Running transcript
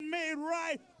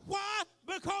right. Why?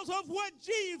 Because of what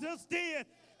Jesus did.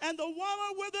 And the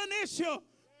woman with an issue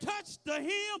touched the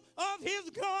hem of his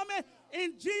garment,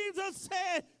 and Jesus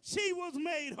said she was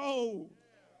made whole.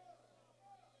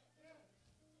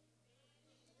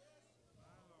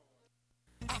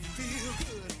 I feel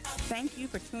good. Thank you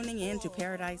for tuning in to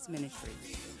Paradise Ministry.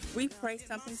 We pray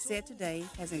something said today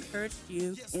has encouraged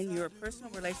you in your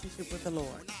personal relationship with the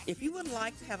Lord. If you would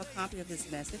like to have a copy of this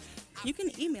message, you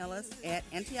can email us at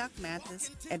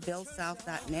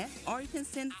antiochmathis@bellsouth.net, or you can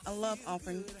send a love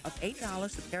offering of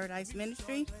 $8 to Paradise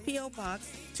Ministry, P.O.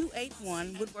 Box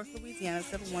 281, Woodworth, Louisiana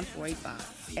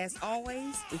 71485. As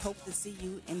always, we hope to see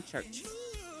you in church.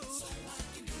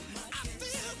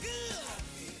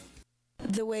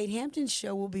 The Wade Hampton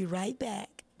Show will be right back.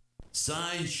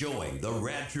 Signs showing the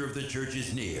rapture of the church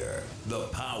is near, the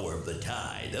power of the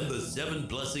tithe, and the 7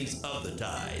 blessings of the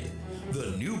tithe.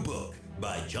 The new book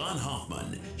by John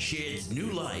Hoffman sheds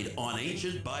new light on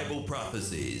ancient Bible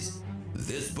prophecies.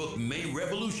 This book may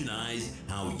revolutionize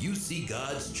how you see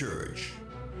God's church.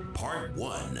 Part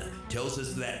 1 tells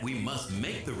us that we must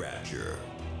make the rapture.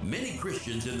 Many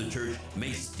Christians in the church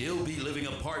may still be living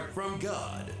apart from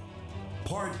God.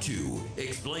 Part 2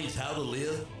 explains how to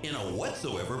live in a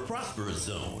whatsoever prosperous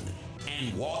zone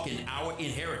and walk in our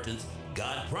inheritance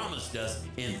God promised us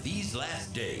in these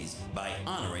last days by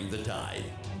honoring the tithe.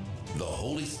 The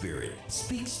Holy Spirit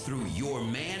speaks through your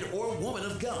man or woman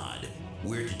of God.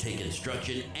 We're to take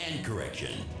instruction and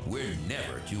correction. We're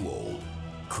never too old.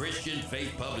 Christian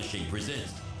Faith Publishing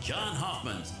presents John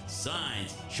Hoffman's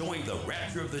Signs Showing the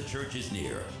Rapture of the Church is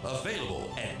Near.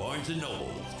 Available at Barnes &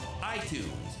 Noble,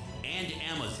 iTunes, and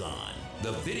Amazon.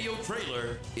 The video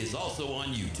trailer is also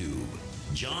on YouTube.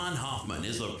 John Hoffman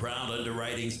is a proud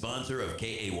underwriting sponsor of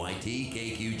KAYT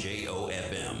KQJO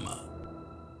FM.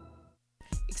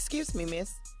 Excuse me,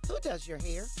 miss. Who does your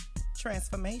hair?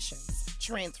 Transformations.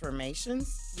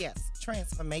 Transformations? Yes,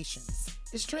 Transformations.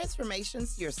 Is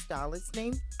Transformations your stylist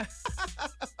name?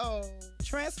 Oh,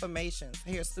 Transformations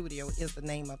Hair Studio is the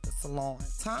name of the salon.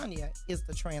 Tanya is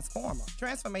the transformer.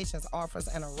 Transformations offers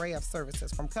an array of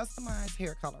services from customized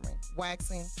hair coloring,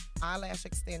 waxing, eyelash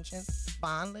extensions,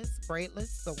 bondless, braidless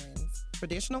sew-ins,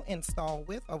 traditional install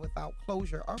with or without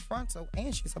closure or frontal,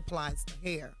 and she supplies the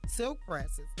hair. Silk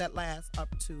presses that last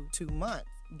up to 2 months.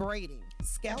 Braiding,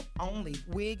 scalp only,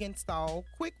 wig install,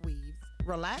 quick weaves,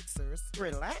 relaxers,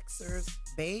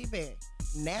 baby.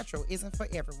 Natural isn't for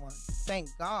everyone. Thank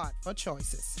God for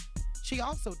choices. She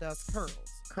also does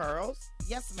curls. Curls?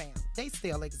 Yes, ma'am. They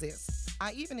still exist.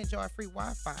 I even enjoy free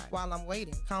Wi-Fi while I'm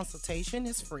waiting. Consultation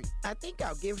is free. I think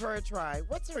I'll give her a try.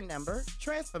 What's her number?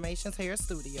 Transformations Hair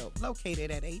Studio,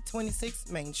 located at 826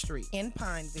 Main Street in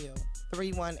Pineville.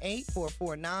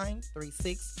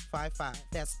 318-449-3655.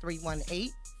 That's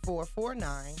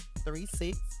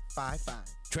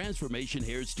 318-449-3655. Transformation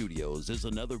Hair Studios is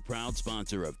another proud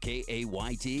sponsor of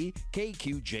KAYT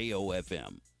KQJO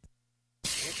FM.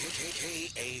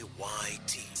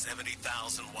 KAYT,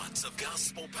 70,000 watts of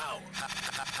gospel power.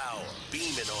 Power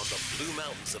beaming on the Blue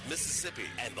Mountains of Mississippi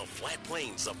and the flat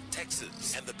plains of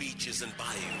Texas and the beaches and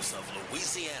bayous of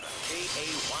Louisiana.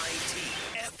 KAYT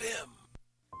FM.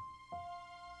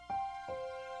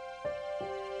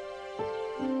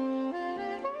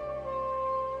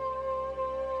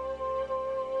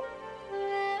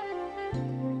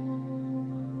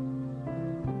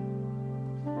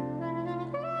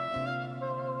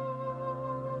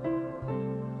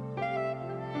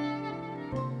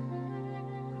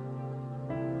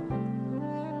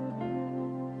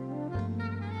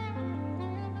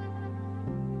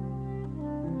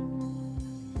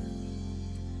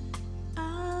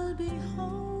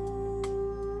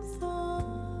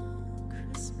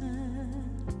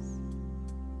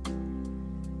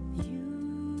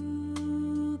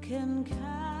 Can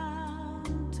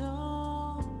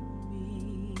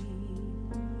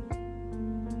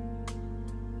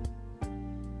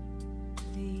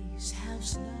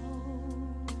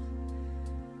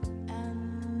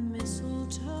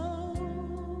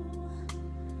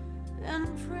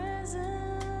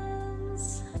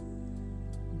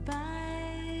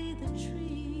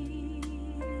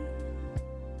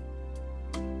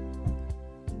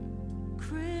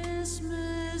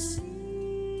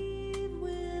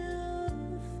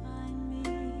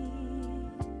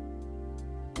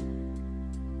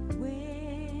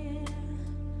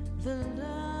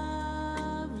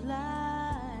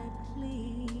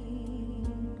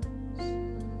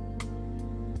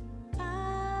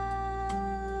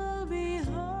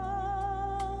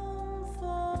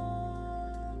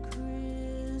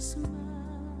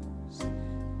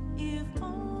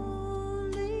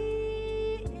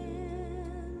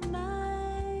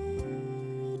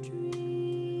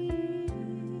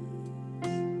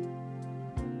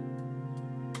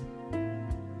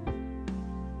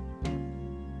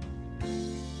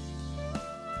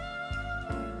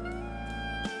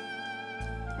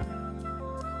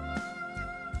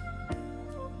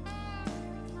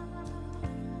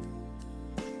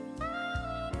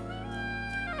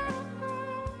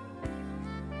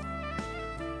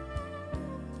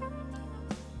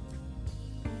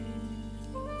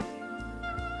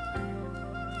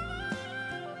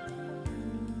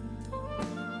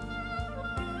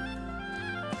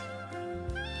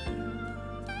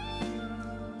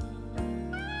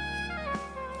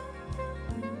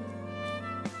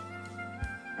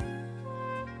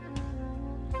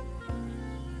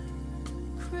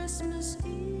Christmas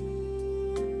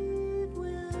Eve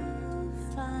will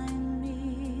find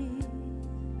me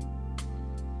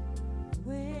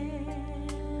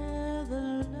where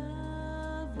the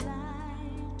love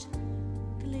light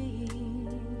gleams.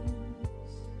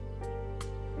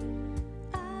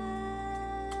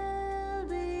 I'll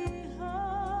be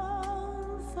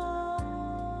home for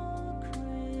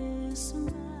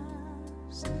Christmas,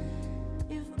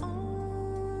 if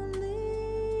only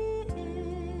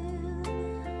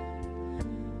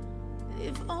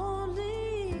if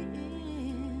only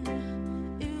in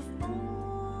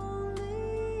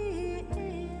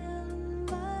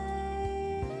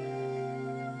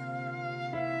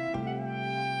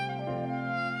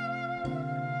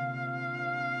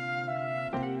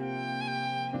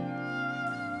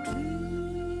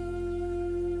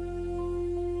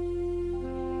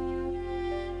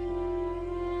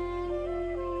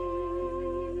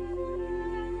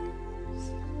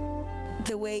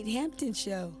The Wade Hampton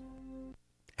Show.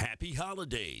 Happy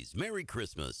holidays, Merry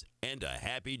Christmas, and a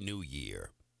Happy New Year.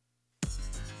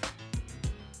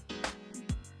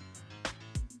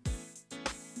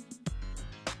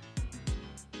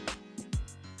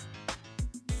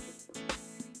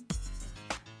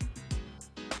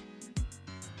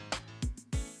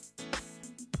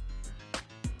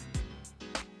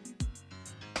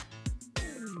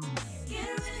 Get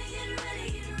ready, get ready,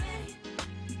 get ready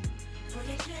for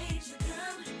your change to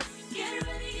come. Get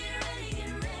ready, get ready,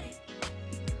 get ready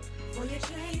for your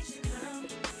change to come.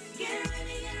 Get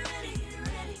ready, get ready, get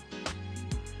ready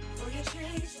for your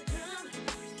change to come.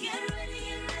 Get ready,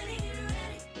 get ready, get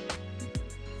ready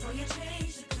for your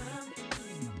change to come.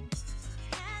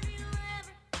 Have you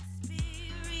ever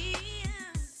experienced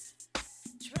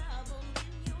trouble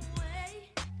in your way?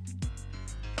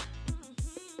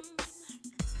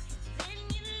 Then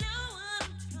you know what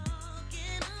I'm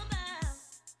talking about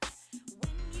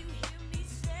when you hear me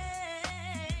say,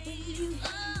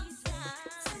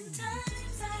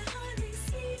 sometimes I hardly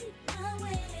see my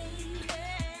way.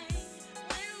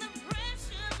 When the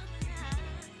pressure of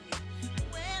life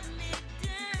wear me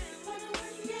down, but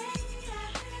one day I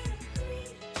heard a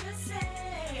preacher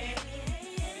say,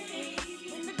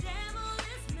 when the devil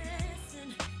is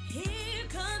messing, here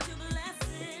comes your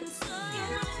blessing. So get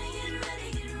ready, get ready,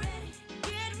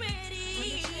 get ready,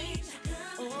 get ready.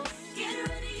 Oh, get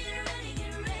ready, get ready,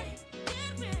 get ready,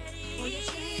 get ready. For your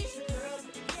change to come.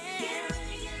 Get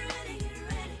ready, get ready, get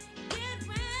ready, get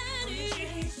ready. For your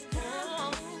change to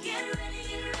come. Get ready,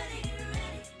 get ready, get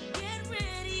ready, get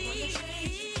ready. For your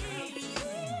change to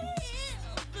come.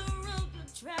 The road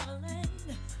you're traveling,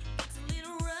 it's a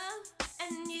little rough,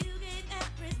 and you gave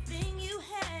everything you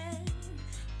had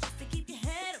just to keep your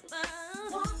head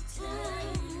above water.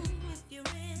 If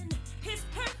you're in His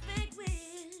perfect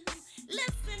will,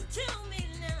 listen to me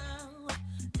now.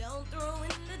 Don't throw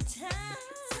in the towel.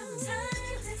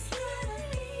 Sometimes it's gonna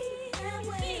be that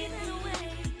way.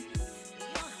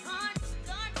 Your heart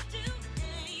starts to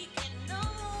ache and no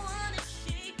one is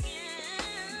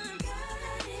shaking.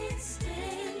 God is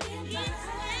standing by.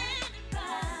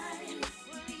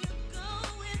 What you're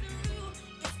going through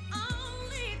is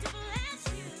only to bless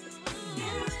you.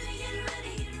 Get ready, get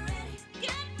ready, get ready,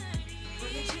 get ready for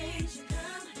your change to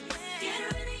come. Get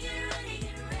ready, get ready,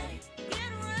 get ready,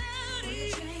 get ready for your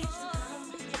change to come.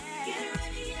 Get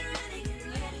ready, get ready, get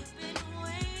ready. Been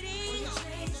waiting for your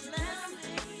change to come.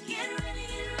 Get ready,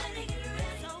 get ready, get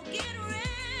ready. So get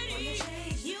ready for your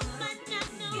change to come. You might not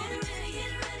know. Get ready,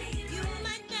 get ready, get ready. You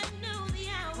might not know the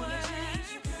hour,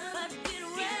 but get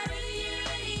ready,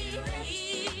 get ready.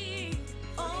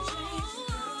 Oh,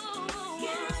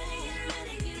 get ready, get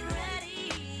ready, get ready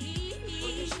for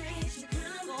your change to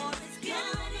come. For it's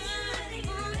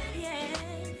coming, yeah,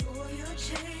 for your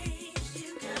change to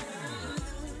come.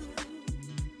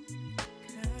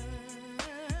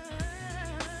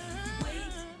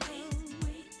 Wait,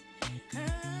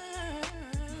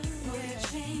 for your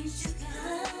change to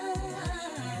come.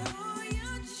 For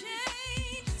your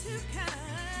change to come.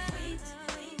 Wait,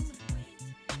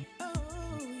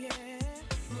 oh yeah,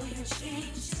 for your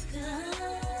change to come.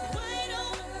 Wait on,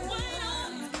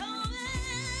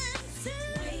 coming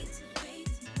soon. Wait.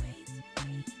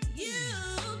 You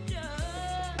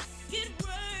just get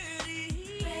ready.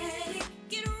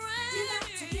 Get ready. You got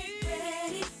to get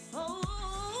ready. Oh,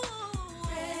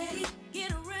 ready.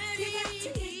 Get ready. You got to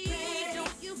get ready.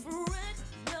 Don't you fret,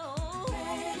 no.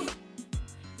 Ready.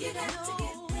 You got to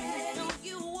get ready. Don't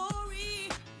you worry,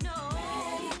 no.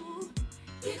 Ready.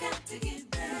 You got to get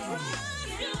ready.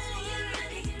 Get ready, get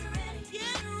ready, get ready.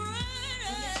 Get ready.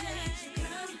 For your change to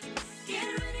come. Get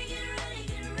ready, get ready,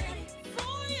 get ready.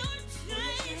 For your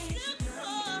change to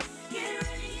come. Get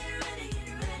ready, get ready, get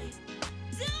ready.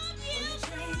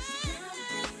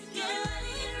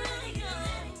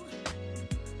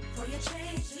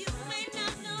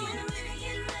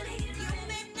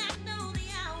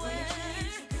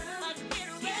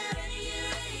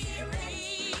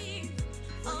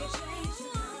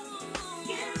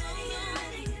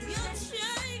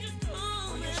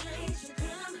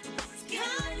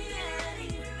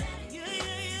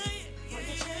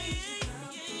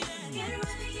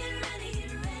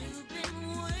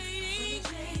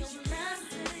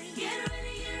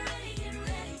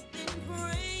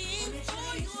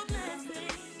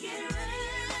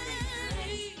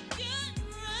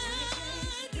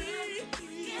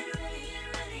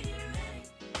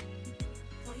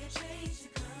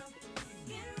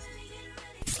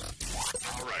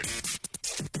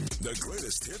 The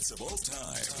greatest hits of all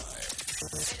time.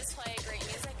 They just play great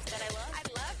music that I love. I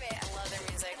love it. I love their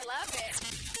music. I love it.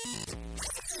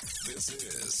 This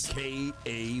is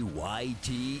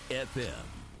KAYT FM.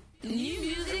 New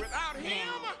music. Without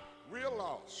him, we're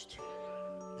lost.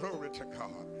 Glory to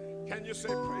God. Can you say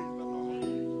praise the Lord?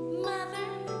 Mother,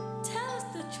 tell us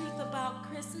the truth about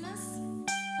Christmas.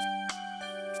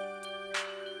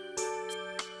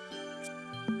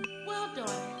 Well,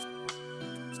 daughter,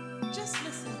 just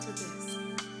listen to this.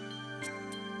 Christmas.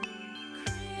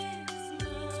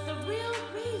 The real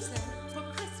reason for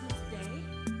Christmas Day,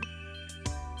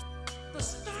 the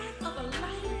start of a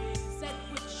life that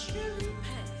would surely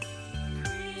pass.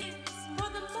 For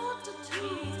the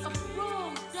multitudes of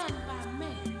wrongs done by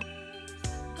man,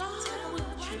 God would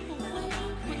wipe away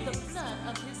with the blood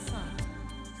of his son.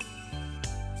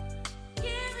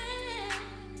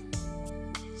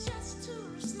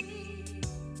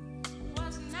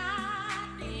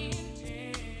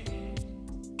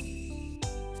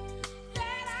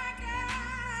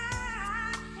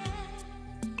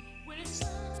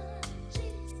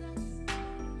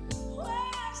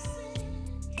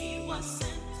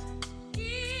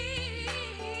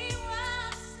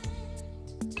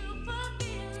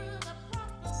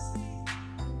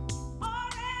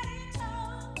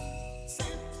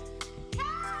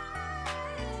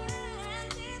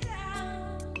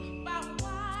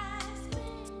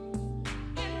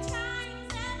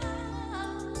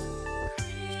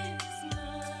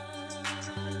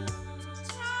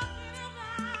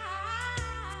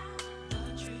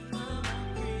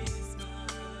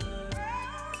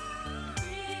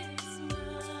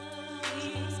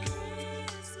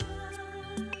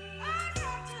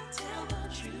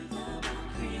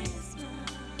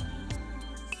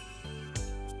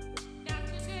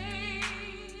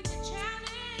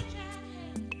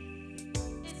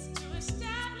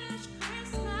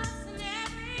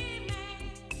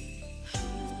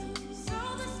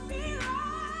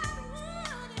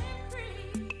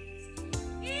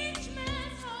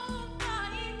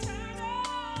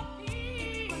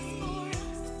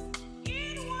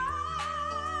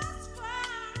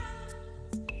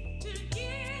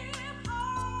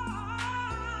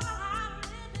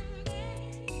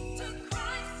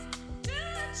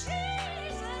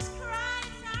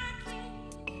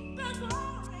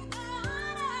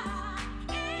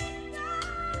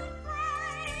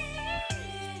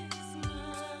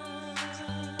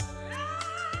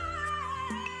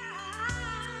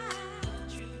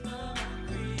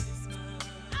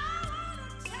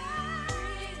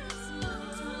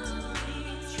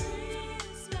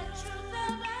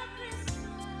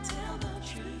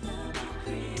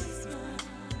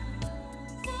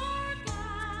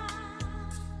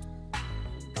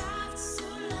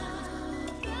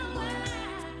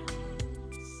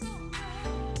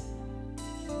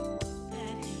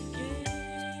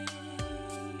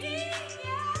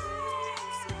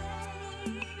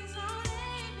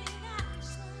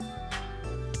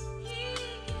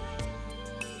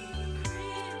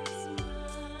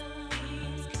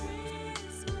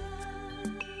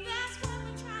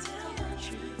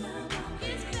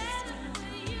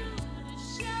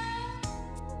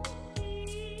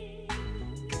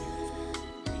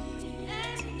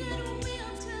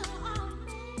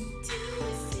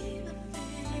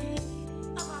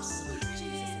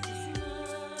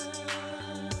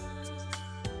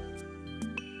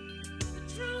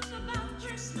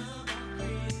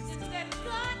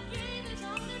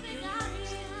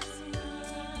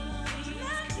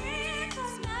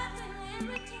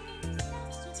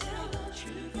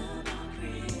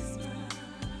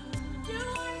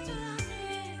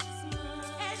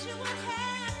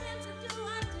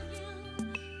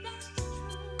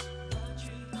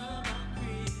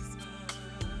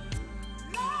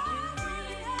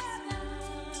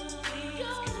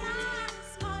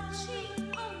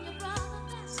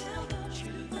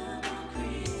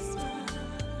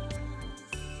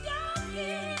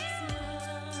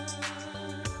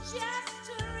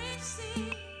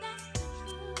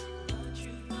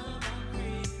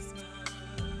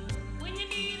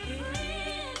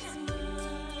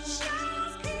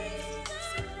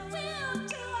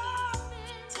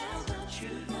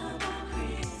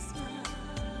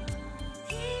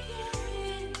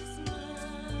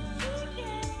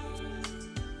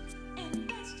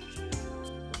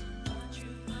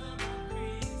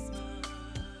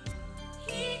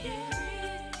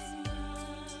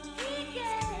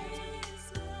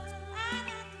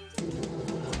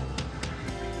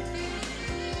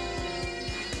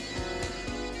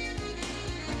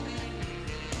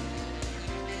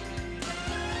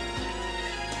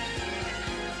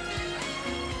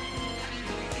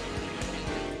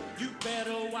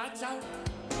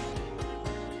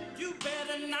 You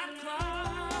better not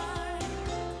cry.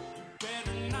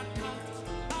 Better not cry.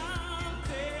 I'm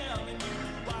telling you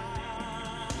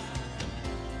why.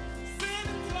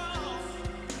 Santa Claus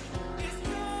is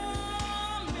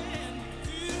coming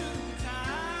to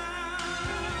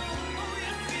town. Oh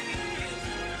yes he is.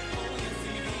 Oh yes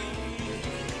he is.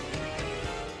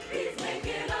 He's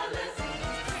making a list.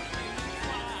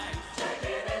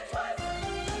 Checking it twice.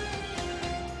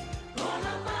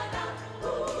 Gonna find out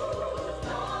who's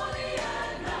naughty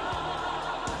and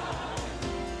nice.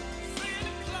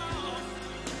 Santa Claus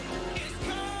is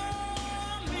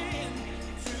coming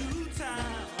to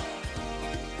town.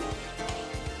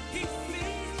 He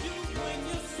sees you when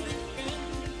you're sleeping.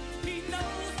 He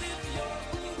knows if you're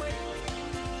awake.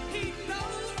 He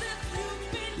knows if you've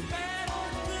been bad or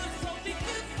good. So be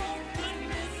good for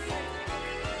goodness sake.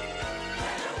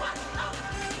 Better watch out.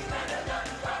 Better not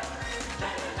cry.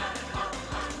 Better not pout.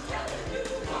 I'm telling you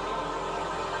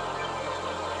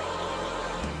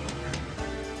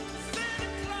Santa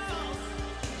Claus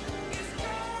is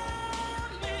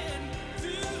coming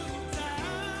to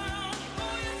town.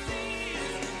 Oh yes he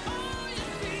is. Oh yes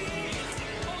he is.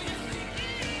 Oh yes he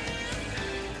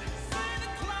is. Santa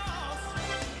Claus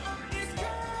is coming to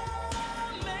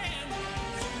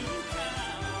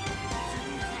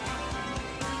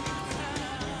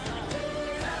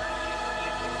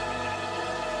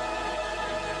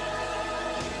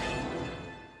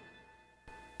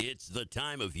It's the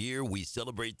time of year we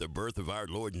celebrate the birth of our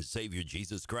Lord and Savior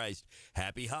Jesus Christ.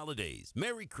 Happy holidays,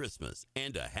 Merry Christmas,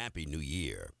 and a Happy New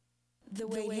Year. The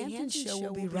Wade Hampton Show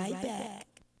will be right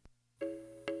back.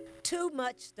 Too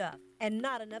much stuff and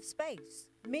not enough space.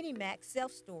 Minimax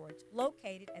Self-Storage,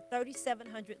 located at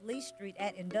 3700 Lee Street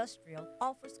at Industrial,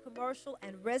 offers commercial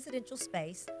and residential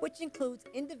space, which includes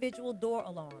individual door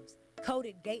alarms,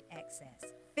 coded gate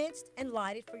access, fenced and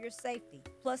lighted for your safety,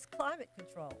 plus climate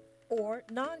control or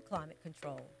non-climate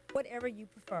control, whatever you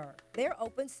prefer. They're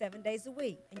open 7 days a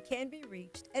week and can be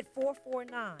reached at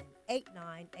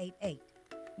 449-8988.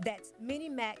 That's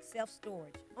Minimax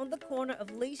Self-Storage on the corner of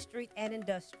Lee Street and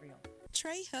Industrial.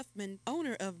 Trey Huffman,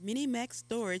 owner of Minimax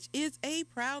Storage, is a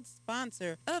proud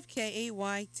sponsor of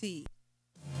KAYT.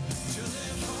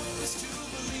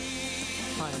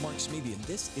 Hi, I'm Mark Smeby, and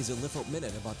this is a Lift Hope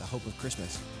Minute about the hope of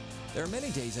Christmas. There are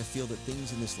many days I feel that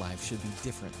things in this life should be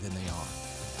different than they are.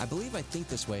 I believe I think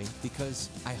this way because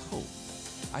I hope.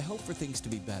 I hope for things to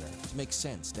be better, to make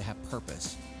sense, to have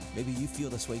purpose. Maybe you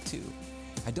feel this way too.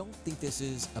 I don't think this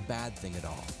is a bad thing at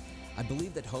all. I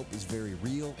believe that hope is very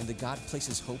real and that God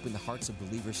places hope in the hearts of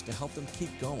believers to help them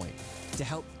keep going, to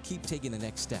help keep taking the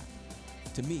next step.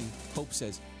 To me, hope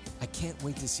says, I can't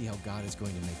wait to see how God is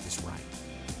going to make this right.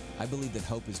 I believe that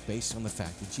hope is based on the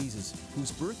fact that Jesus,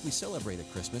 whose birth we celebrate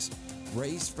at Christmas,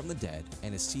 raised from the dead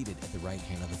and is seated at the right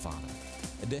hand of the Father.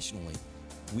 Additionally,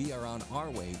 we are on our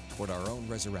way toward our own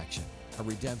resurrection, our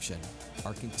redemption,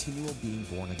 our continual being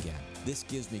born again. This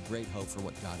gives me great hope for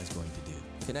what God is going to do.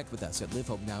 Connect with us at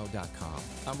livehopenow.com.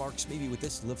 I'm Mark Smeby with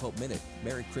this Live Hope Minute.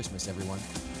 Merry Christmas, everyone.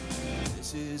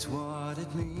 This is what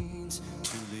it means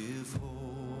to live whole.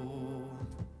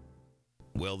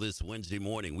 Well, this Wednesday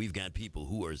morning, we've got people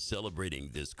who are celebrating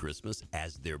this Christmas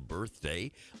as their birthday.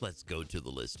 Let's go to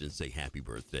the list and say happy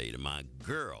birthday to my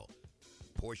girl,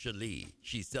 Portia Lee.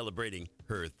 She's celebrating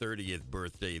her 30th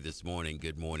birthday this morning.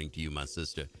 Good morning to you, my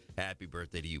sister. Happy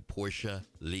birthday to you, Portia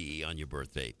Lee, on your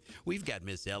birthday. We've got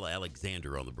Miss Ella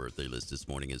Alexander on the birthday list this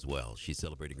morning as well. She's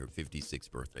celebrating her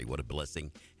 56th birthday. What a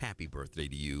blessing. Happy birthday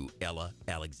to you, Ella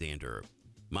Alexander.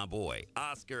 My boy,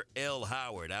 Oscar L.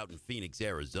 Howard, out in Phoenix,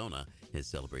 Arizona, is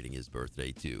celebrating his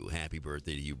birthday, too. Happy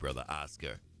birthday to you, brother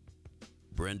Oscar.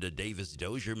 Brenda Davis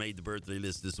Dozier made the birthday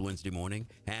list this Wednesday morning.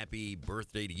 Happy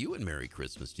birthday to you and Merry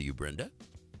Christmas to you, Brenda.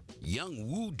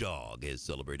 Young Woo Dog is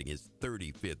celebrating his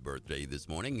 35th birthday this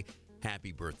morning.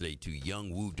 Happy birthday to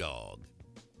Young Woo Dog.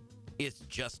 It's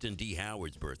Justin D.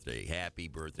 Howard's birthday. Happy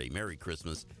birthday. Merry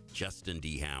Christmas, Justin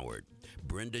D. Howard.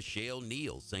 Brenda Shale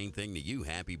Neal, same thing to you.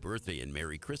 Happy birthday and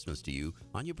Merry Christmas to you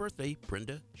on your birthday,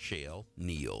 Brenda Shale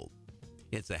Neal.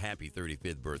 It's a happy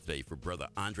 35th birthday for brother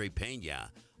Andre Pena.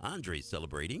 Andre's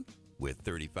celebrating with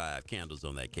 35 candles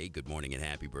on that cake. Good morning and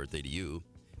happy birthday to you.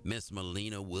 Miss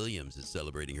Melina Williams is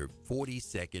celebrating her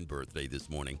 42nd birthday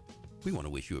this morning. We want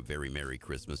to wish you a very Merry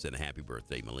Christmas and a happy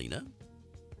birthday, Melina.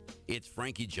 It's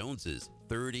Frankie Jones's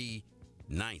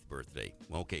 39th birthday.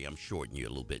 Okay, I'm shorting you a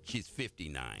little bit. She's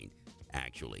 59,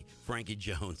 actually. Frankie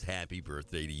Jones, happy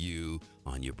birthday to you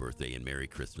on your birthday and Merry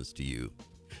Christmas to you.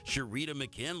 Sharita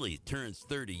McKinley turns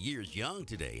 30 years young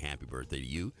today. Happy birthday to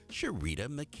you, Sharita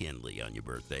McKinley, on your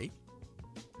birthday.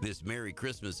 This Merry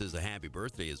Christmas is a happy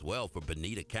birthday as well for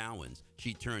Benita Cowens.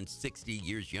 She turned 60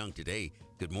 years young today.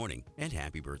 Good morning and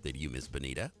happy birthday to you, Miss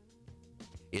Benita.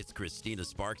 It's Christina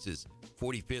Sparks'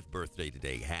 45th birthday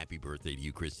today. Happy birthday to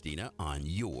you, Christina, on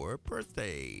your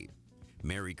birthday.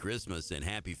 Merry Christmas and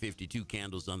happy 52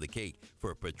 candles on the cake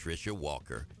for Patricia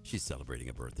Walker. She's celebrating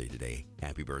a birthday today.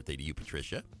 Happy birthday to you,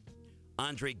 Patricia.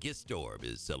 Andre Gistorb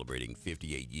is celebrating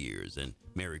 58 years, and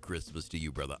Merry Christmas to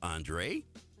you, brother Andre.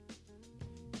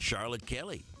 Charlotte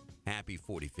Kelly, happy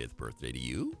 45th birthday to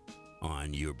you.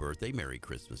 On your birthday, Merry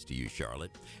Christmas to you,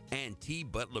 Charlotte. And T.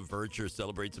 Butler Vircher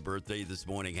celebrates a birthday this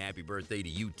morning. Happy birthday to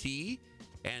you, T.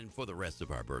 And for the rest of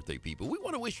our birthday people, we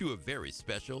want to wish you a very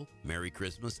special Merry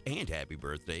Christmas and happy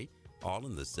birthday, all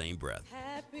in the same breath.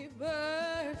 Happy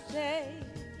birthday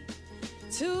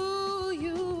to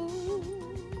you.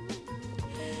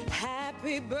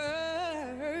 Happy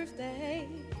birthday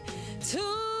to you.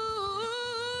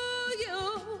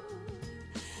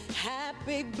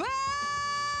 Happy birthday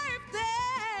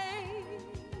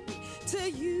to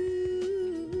you.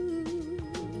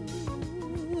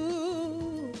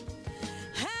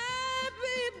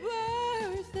 Happy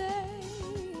birthday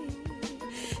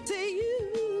to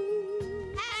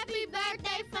you. Happy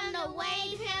birthday from the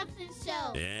Wade Hampton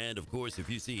Show. And of course, if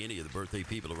you see any of the birthday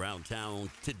people around town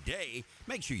today,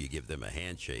 make sure you give them a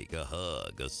handshake, a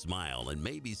hug, a smile, and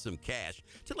maybe some cash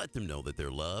to let them know that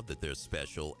they're loved, that they're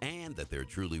special, and that they're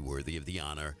truly worthy of the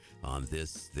honor on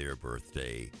this, their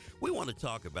birthday. We want to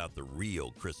talk about the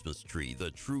real Christmas tree, the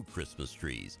true Christmas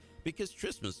trees, because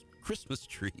Christmas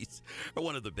trees are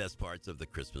one of the best parts of the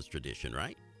Christmas tradition,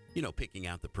 right? You know, picking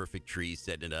out the perfect tree,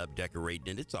 setting it up, decorating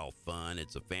it. It's all fun.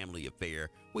 It's a family affair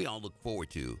we all look forward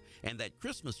to. And that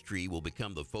Christmas tree will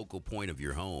become the focal point of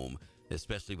your home,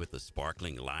 especially with the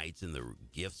sparkling lights and the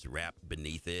gifts wrapped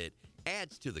beneath it.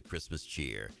 Adds to the Christmas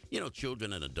cheer. You know,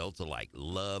 children and adults alike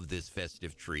love this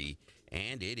festive tree,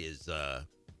 and it is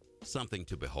something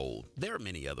to behold. There are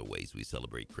many other ways we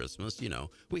celebrate Christmas. You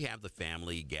know, we have the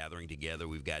family gathering together.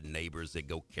 We've got neighbors that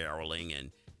go caroling,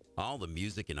 and all the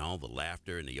music and all the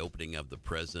laughter and the opening of the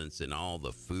presents and all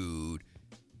the food.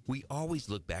 We always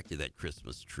look back to that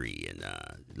Christmas tree and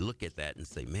look at that and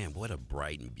say, man, what a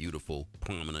bright and beautiful,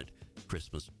 prominent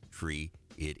Christmas tree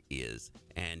it is.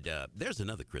 And there's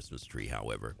another Christmas tree,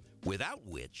 however, without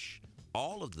which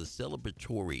all of the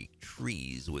celebratory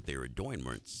trees with their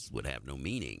adornments would have no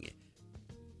meaning.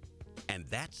 And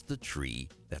that's the tree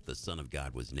that the Son of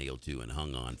God was nailed to and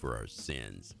hung on for our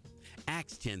sins.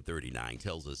 Acts 10:39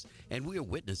 tells us, and we are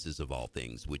witnesses of all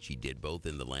things which he did both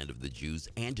in the land of the Jews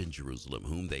and in Jerusalem,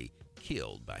 whom they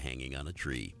killed by hanging on a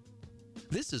tree.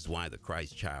 This is why the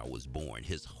Christ child was born.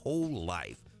 His whole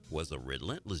life was a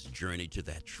relentless journey to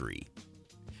that tree.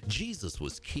 Jesus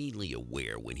was keenly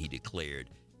aware when he declared,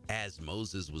 as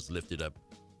Moses was lifted up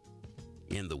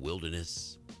in the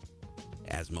wilderness,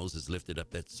 as Moses lifted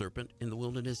up that serpent in the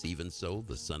wilderness, even so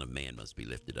the Son of Man must be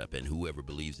lifted up, and whoever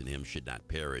believes in him should not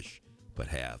perish, but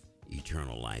have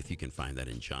eternal life. You can find that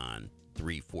in John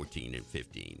 3:14 and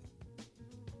 15.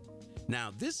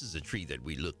 Now, this is a tree that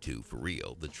we look to for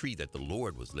real, the tree that the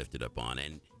Lord was lifted up on.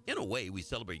 And in a way, we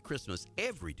celebrate Christmas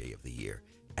every day of the year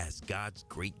as God's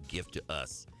great gift to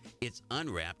us. It's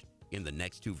unwrapped in the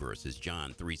next two verses,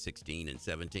 John 3:16 and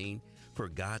 17. For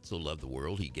God so loved the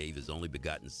world, he gave his only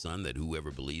begotten Son, that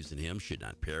whoever believes in him should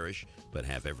not perish, but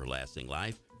have everlasting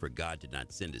life. For God did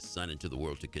not send his Son into the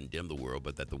world to condemn the world,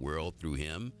 but that the world through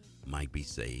him might be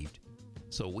saved.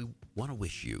 So we want to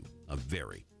wish you a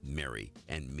very merry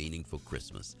and meaningful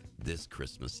Christmas this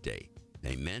Christmas Day.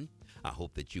 Amen. I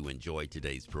hope that you enjoyed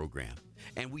today's program,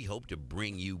 and we hope to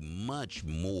bring you much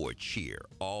more cheer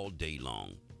all day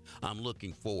long. I'm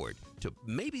looking forward to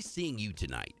maybe seeing you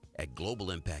tonight at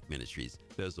Global Impact Ministries.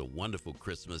 There's a wonderful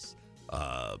Christmas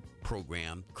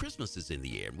program. Christmas is in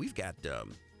the air, and we've got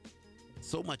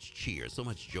so much cheer, so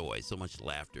much joy, so much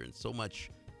laughter, and so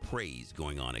much praise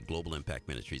going on at Global Impact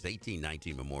Ministries,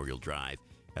 1819 Memorial Drive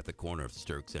at the corner of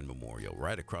Sturks and Memorial,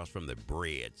 right across from the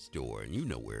bread store, and you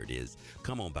know where it is.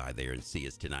 Come on by there and see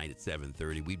us tonight at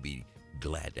 7:30. We'd be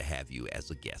glad to have you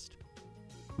as a guest.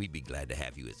 We'd be glad to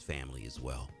have you as family as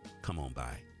well. Come on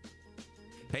by.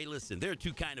 Hey, listen, there are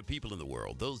two kind of people in the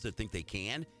world, those that think they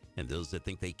can and those that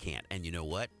think they can't. And you know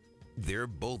what? They're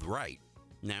both right.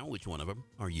 Now, which one of them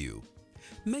are you?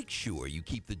 Make sure you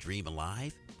keep the dream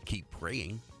alive, keep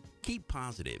praying, keep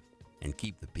positive, and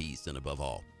keep the peace. And above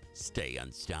all, stay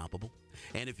unstoppable.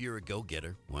 And if you're a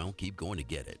go-getter, well, keep going to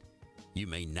get it. You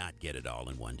may not get it all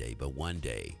in one day, but one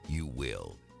day you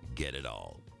will get it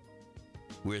all.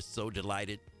 We're so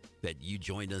delighted that you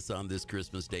joined us on this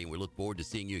Christmas day, and we look forward to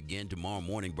seeing you again tomorrow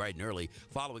morning, bright and early,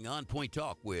 following On Point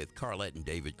Talk with Carlette and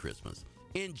David Christmas.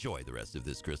 Enjoy the rest of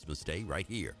this Christmas day right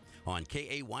here on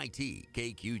KAYT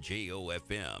KQJO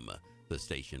FM, the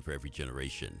station for every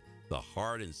generation, the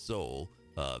heart and soul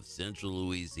of Central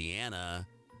Louisiana.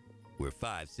 We're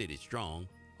 5 cities strong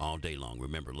all day long.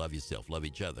 Remember, love yourself, love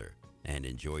each other, and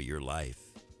enjoy your life.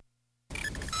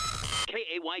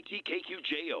 KAYT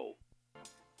KQJO.